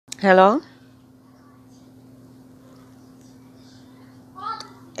Hello?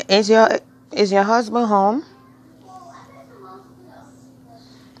 Is your husband home?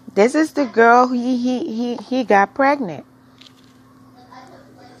 This is the girl he got pregnant.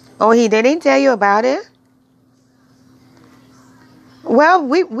 Oh, he didn't tell you about it? Well,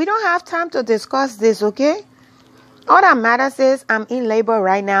 we don't have time to discuss this, okay? All that matters is I'm in labor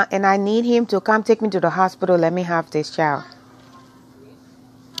right now and I need him to come take me to the hospital. Let me have this child.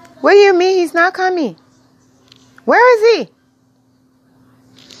 What do you mean he's not coming? Where is he?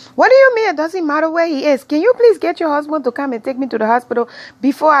 What do you mean it doesn't matter where he is? Can you please get your husband to come and take me to the hospital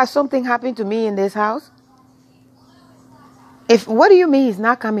before something happened to me in this house? What do you mean he's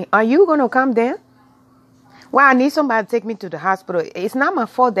not coming? Are you going to come then? Well, I need somebody to take me to the hospital. It's not my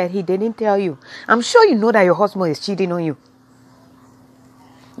fault that he didn't tell you. I'm sure you know that your husband is cheating on you.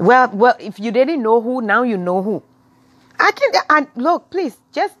 Well, if you didn't know who, now you know who. Look, please,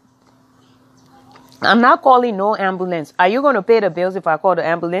 I'm not calling no ambulance. Are you going to pay the bills if I call the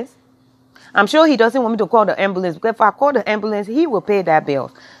ambulance? I'm sure he doesn't want me to call the ambulance, because if I call the ambulance, he will pay that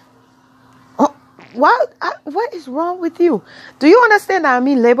bill. Oh, what is wrong with you? Do you understand that I'm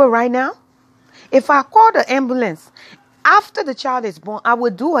in labor right now? If I call the ambulance, after the child is born, I will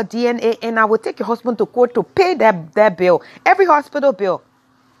do a DNA and I will take your husband to court to pay that bill. Every hospital bill.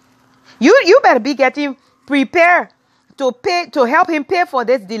 You better be getting prepared to help him pay for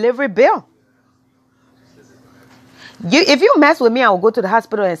this delivery bill. If you mess with me, I will go to the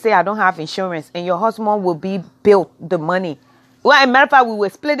hospital and say I don't have insurance, and your husband will be billed the money. Well, as a matter of fact, we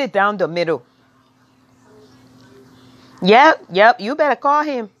will split it down the middle. Yep. You better call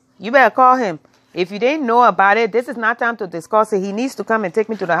him. If you didn't know about it, this is not time to discuss it. He needs to come and take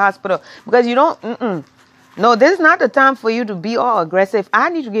me to the hospital, because you don't. No, this is not the time for you to be all aggressive. I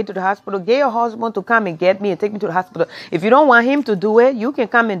need to get to the hospital. Get your husband to come and get me and take me to the hospital. If you don't want him to do it, you can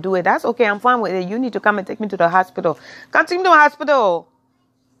come and do it. That's okay. I'm fine with it. You need to come and take me to the hospital. Come take me to the hospital.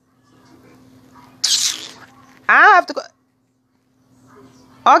 I have to go.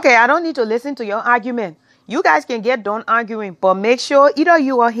 Okay, I don't need to listen to your argument. You guys can get done arguing, but make sure either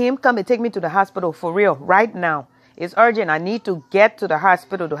you or him come and take me to the hospital for real right now. It's urgent. I need to get to the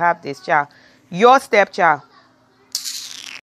hospital to have this child. Your stepchild.